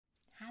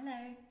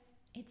Hello,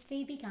 it's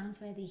Phoebe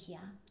Garnsworthy here.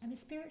 I'm a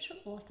spiritual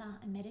author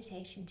and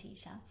meditation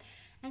teacher,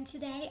 and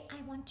today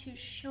I want to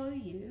show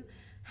you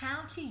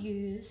how to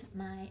use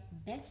my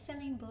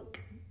best-selling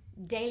book,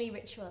 Daily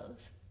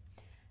Rituals.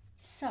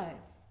 So,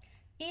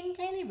 in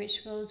Daily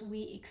Rituals,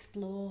 we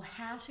explore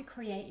how to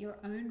create your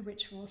own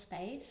ritual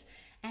space,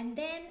 and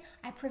then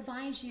I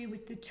provide you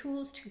with the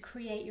tools to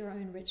create your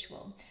own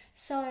ritual.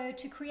 So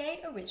to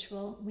create a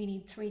ritual, we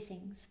need three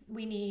things.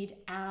 We need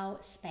our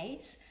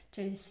space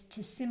to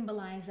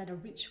symbolize that a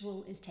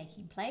ritual is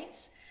taking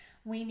place.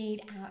 We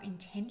need our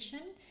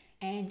intention,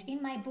 and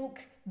in my book,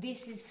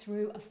 this is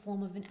through a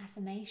form of an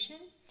affirmation.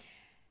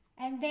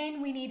 And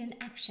then we need an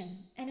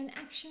action, and an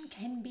action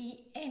can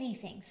be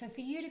anything. So for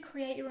you to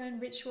create your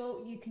own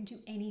ritual, you can do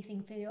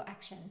anything for your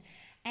action.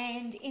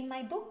 And in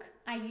my book,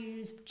 I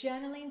use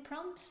journaling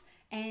prompts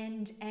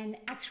and an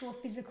actual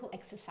physical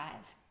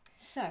exercise.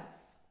 So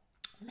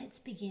let's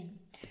begin.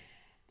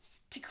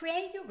 To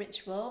create your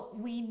ritual,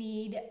 we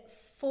need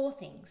four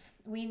things.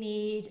 We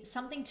need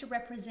something to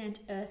represent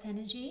earth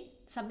energy,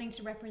 something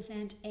to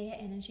represent air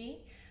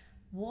energy,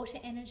 water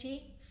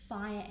energy,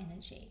 fire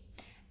energy.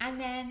 And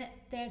then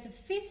there's a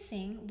fifth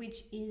thing,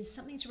 which is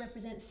something to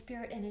represent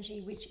spirit energy,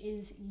 which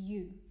is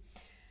you.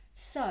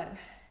 So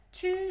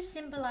to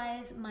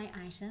symbolize my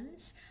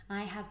items,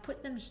 I have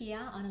put them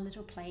here on a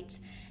little plate,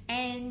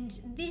 and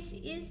this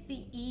is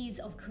the ease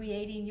of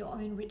creating your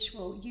own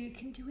ritual. You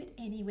can do it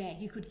anywhere.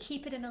 You could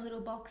keep it in a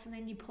little box and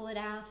then you pull it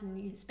out and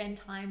you spend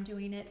time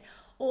doing it.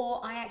 Or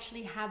I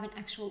actually have an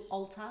actual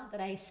altar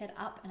that I set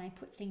up, and I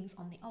put things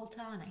on the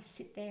altar and I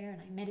sit there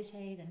and I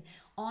meditate and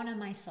honor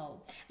my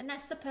soul. And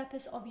that's the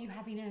purpose of you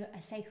having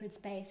a sacred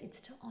space.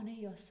 It's to honor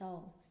your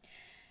soul.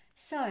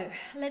 So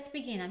let's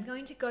begin. I'm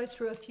going to go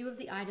through a few of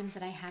the items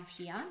that I have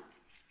here.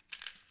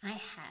 I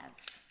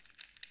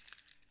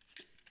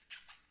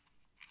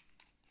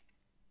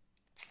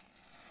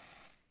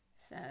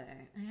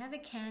have a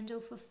candle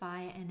for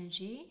fire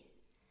energy,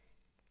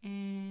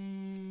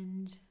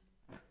 and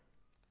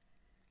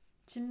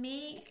to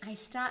me, I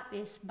start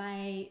this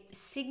by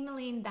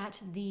signaling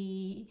that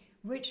the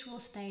ritual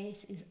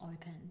space is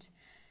opened.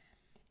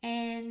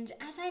 And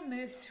as I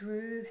move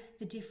through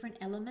the different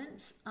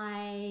elements,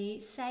 I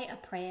say a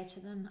prayer to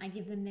them, I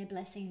give them their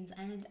blessings,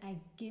 and I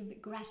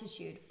give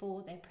gratitude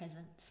for their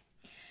presence.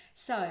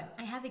 So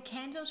I have a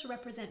candle to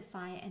represent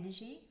fire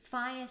energy.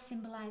 Fire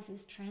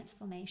symbolizes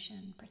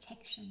transformation,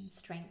 protection,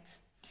 strength.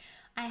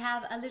 I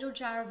have a little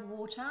jar of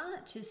water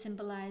to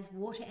symbolize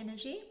water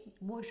energy.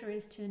 Water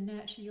is to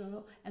nurture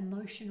your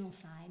emotional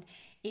side.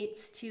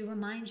 It's to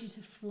remind you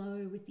to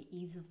flow with the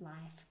ease of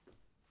life.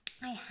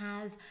 I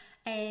have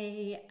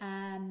a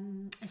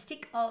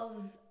stick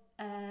of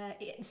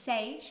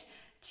sage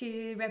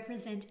to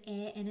represent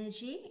air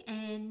energy,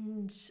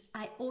 and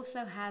I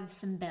also have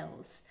some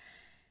bells.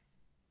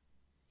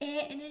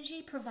 Air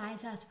energy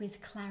provides us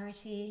with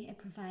clarity. It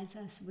provides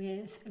us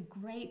with a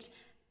great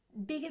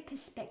bigger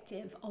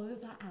perspective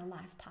over our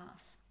life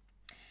path.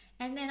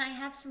 And then I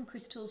have some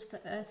crystals for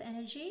earth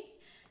energy.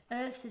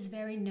 Earth is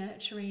very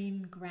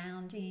nurturing,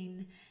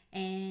 grounding,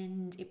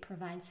 and it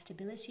provides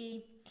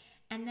stability.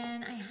 And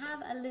then I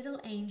have a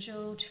little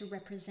angel to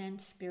represent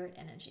spirit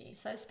energy.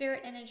 So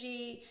spirit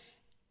energy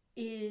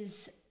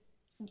is,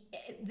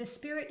 the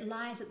spirit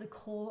lies at the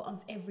core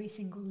of every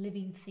single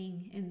living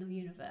thing in the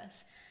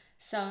universe.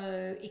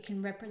 So it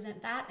can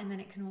represent that, and then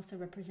it can also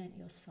represent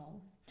your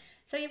soul.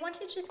 So you want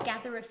to just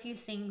gather a few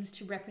things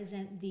to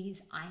represent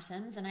these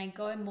items, and I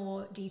go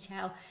more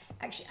detail.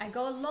 Actually, I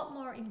go a lot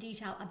more in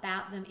detail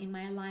about them in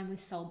my Align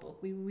with Soul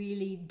book. We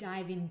really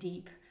dive in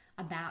deep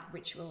about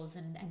rituals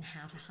and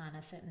how to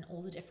harness it and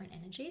all the different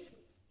energies.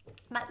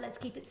 But let's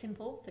keep it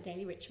simple for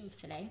daily rituals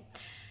today.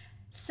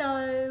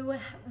 So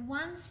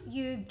once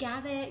you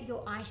gather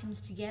your items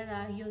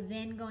together, you're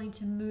then going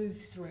to move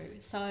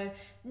through. So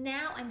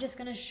now I'm just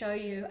going to show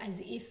you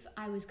as if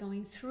I was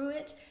going through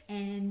it,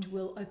 and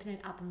we'll open it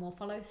up and we'll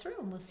follow through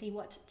and we'll see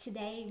what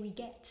today we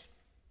get.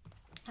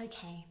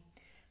 Okay,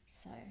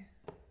 so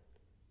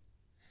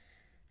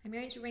I'm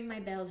going to ring my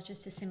bells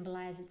just to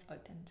symbolize it's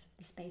opened.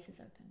 The space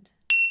is opened.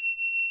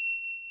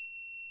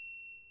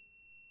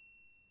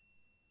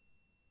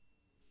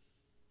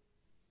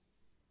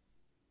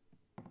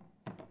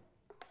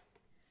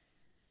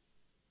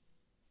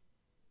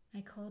 I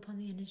call upon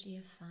the energy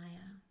of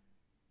fire.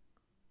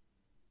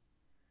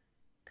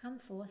 Come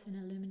forth and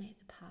illuminate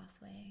the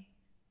pathway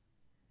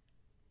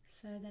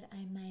so that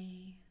I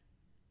may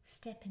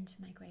step into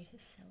my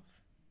greatest self.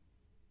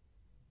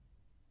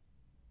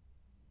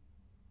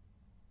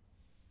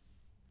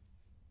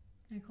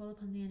 I call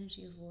upon the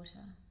energy of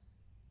water.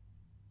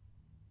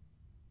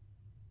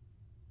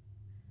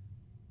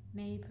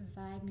 May you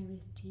provide me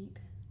with deep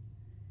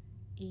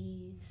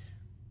ease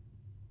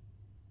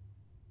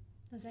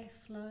as I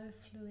flow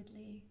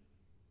fluidly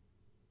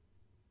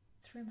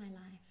through my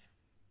life.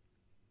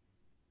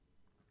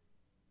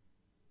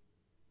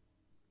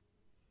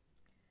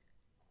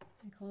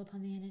 I call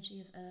upon the energy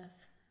of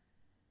earth.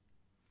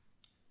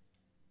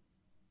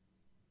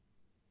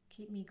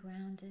 Keep me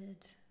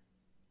grounded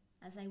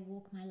as I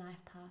walk my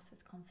life path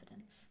with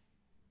confidence.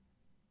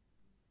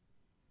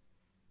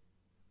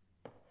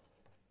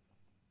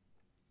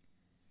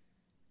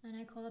 And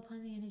I call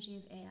upon the energy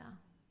of air.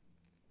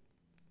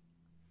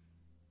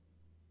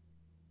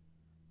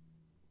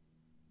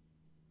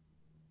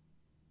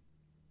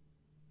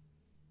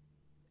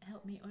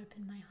 Help me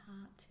open my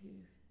heart to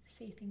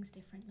see things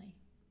differently.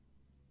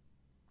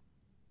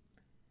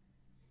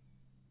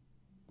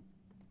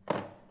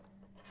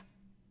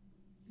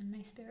 And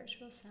my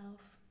spiritual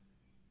self,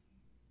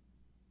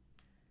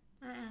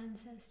 my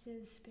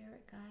ancestors,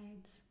 spirit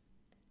guides,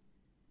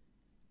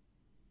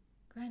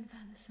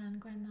 Grandfather Sun,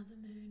 Grandmother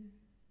Moon,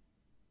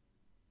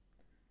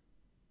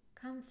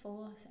 come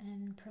forth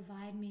and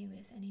provide me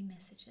with any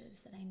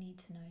messages that I need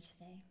to know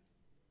today.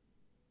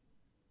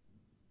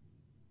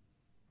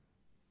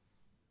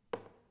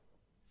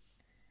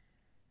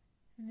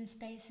 And the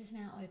space is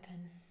now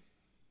open.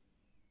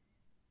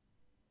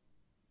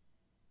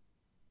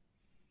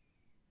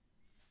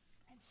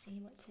 Let's see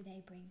what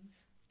today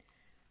brings.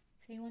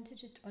 So you want to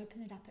just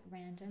open it up at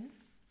random.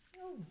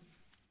 Oh,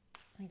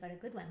 I got a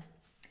good one.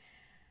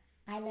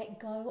 I let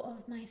go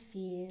of my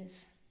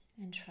fears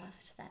and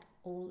trust that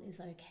all is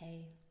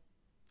okay.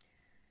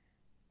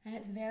 And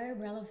it's very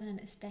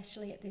relevant,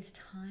 especially at this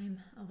time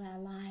of our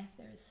life.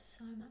 There is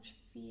so much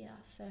fear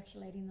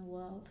circulating the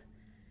world.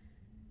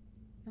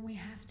 And we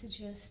have to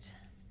just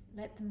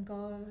let them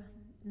go,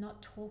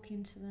 not talk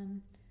into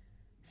them,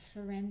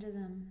 surrender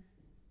them,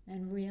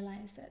 and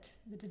realize that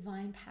the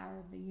divine power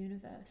of the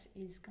universe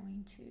is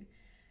going to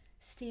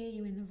steer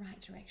you in the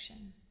right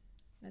direction.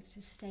 Let's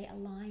just stay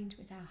aligned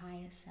with our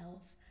higher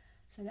self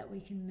so that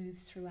we can move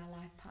through our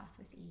life path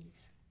with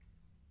ease.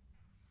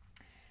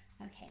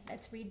 Okay,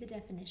 let's read the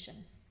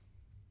definition.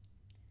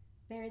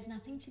 There is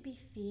nothing to be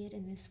feared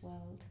in this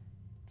world.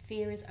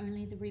 Fear is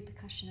only the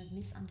repercussion of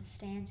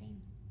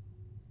misunderstanding.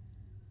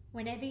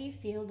 Whenever you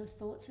feel the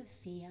thoughts of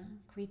fear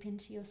creep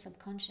into your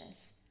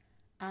subconscious,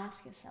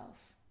 ask yourself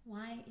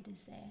why it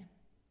is there.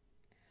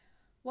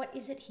 What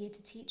is it here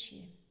to teach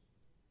you?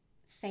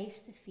 Face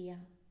the fear,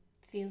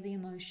 feel the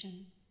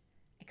emotion,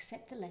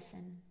 accept the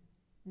lesson,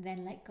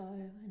 then let go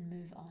and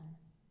move on.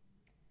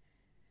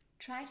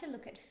 Try to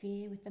look at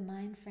fear with the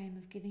mind frame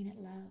of giving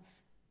it love.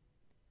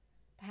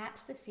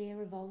 Perhaps the fear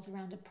revolves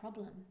around a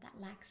problem that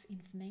lacks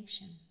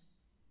information.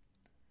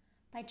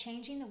 By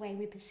changing the way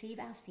we perceive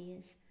our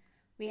fears,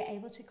 we are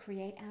able to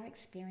create our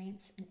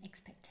experience and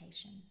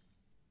expectation.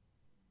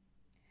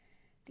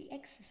 The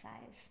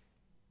exercise.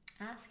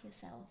 Ask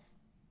yourself,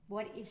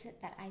 what is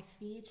it that I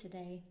fear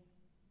today?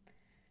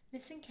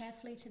 Listen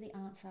carefully to the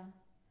answer.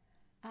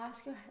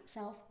 Ask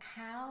yourself,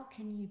 how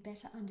can you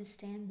better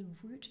understand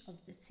the root of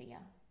the fear?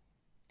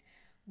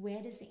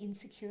 Where does the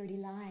insecurity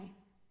lie?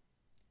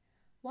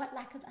 What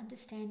lack of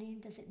understanding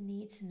does it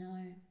need to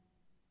know?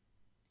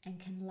 And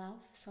can love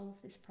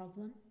solve this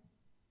problem?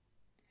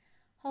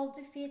 Hold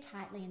the fear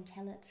tightly and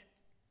tell it,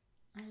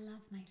 I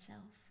love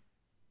myself.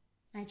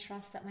 I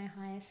trust that my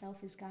higher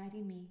self is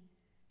guiding me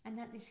and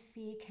that this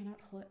fear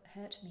cannot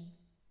hurt me.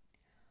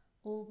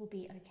 All will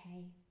be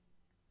okay.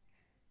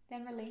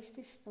 Then release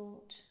this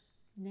thought,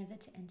 never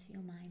to enter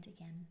your mind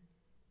again.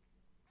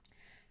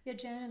 Your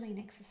journaling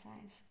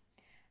exercise.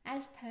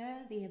 As per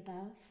the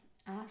above,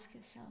 ask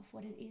yourself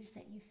what it is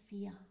that you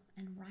fear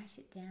and write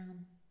it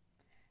down.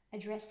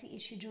 Address the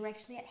issue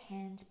directly at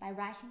hand by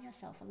writing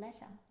yourself a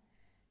letter.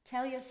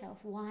 Tell yourself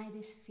why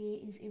this fear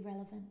is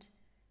irrelevant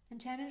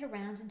and turn it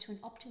around into an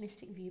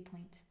optimistic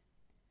viewpoint.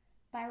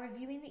 By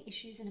reviewing the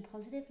issues in a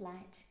positive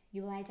light,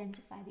 you will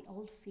identify the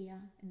old fear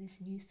in this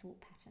new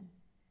thought pattern,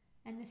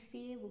 and the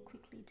fear will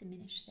quickly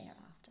diminish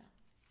thereafter.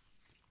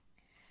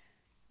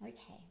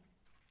 Okay,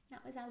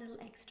 that was our little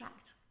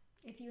extract.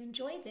 If you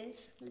enjoyed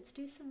this, let's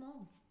do some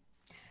more.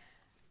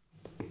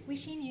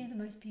 Wishing you the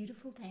most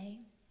beautiful day.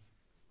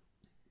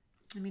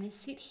 I'm going to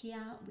sit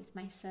here with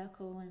my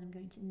circle and I'm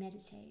going to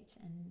meditate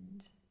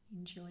and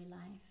enjoy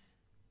life.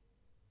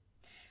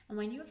 And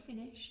when you are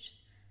finished,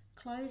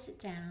 close it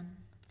down,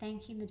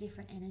 thanking the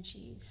different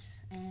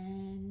energies.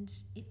 And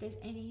if there's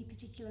any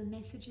particular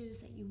messages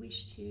that you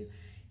wish to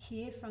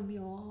hear from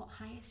your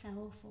higher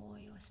self or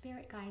your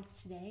spirit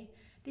guides today,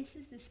 this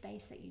is the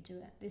space that you do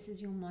it. This is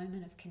your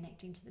moment of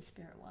connecting to the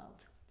spirit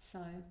world.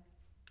 So,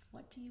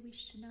 what do you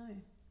wish to know?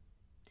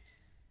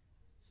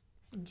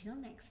 Until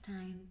next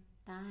time,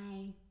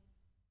 bye.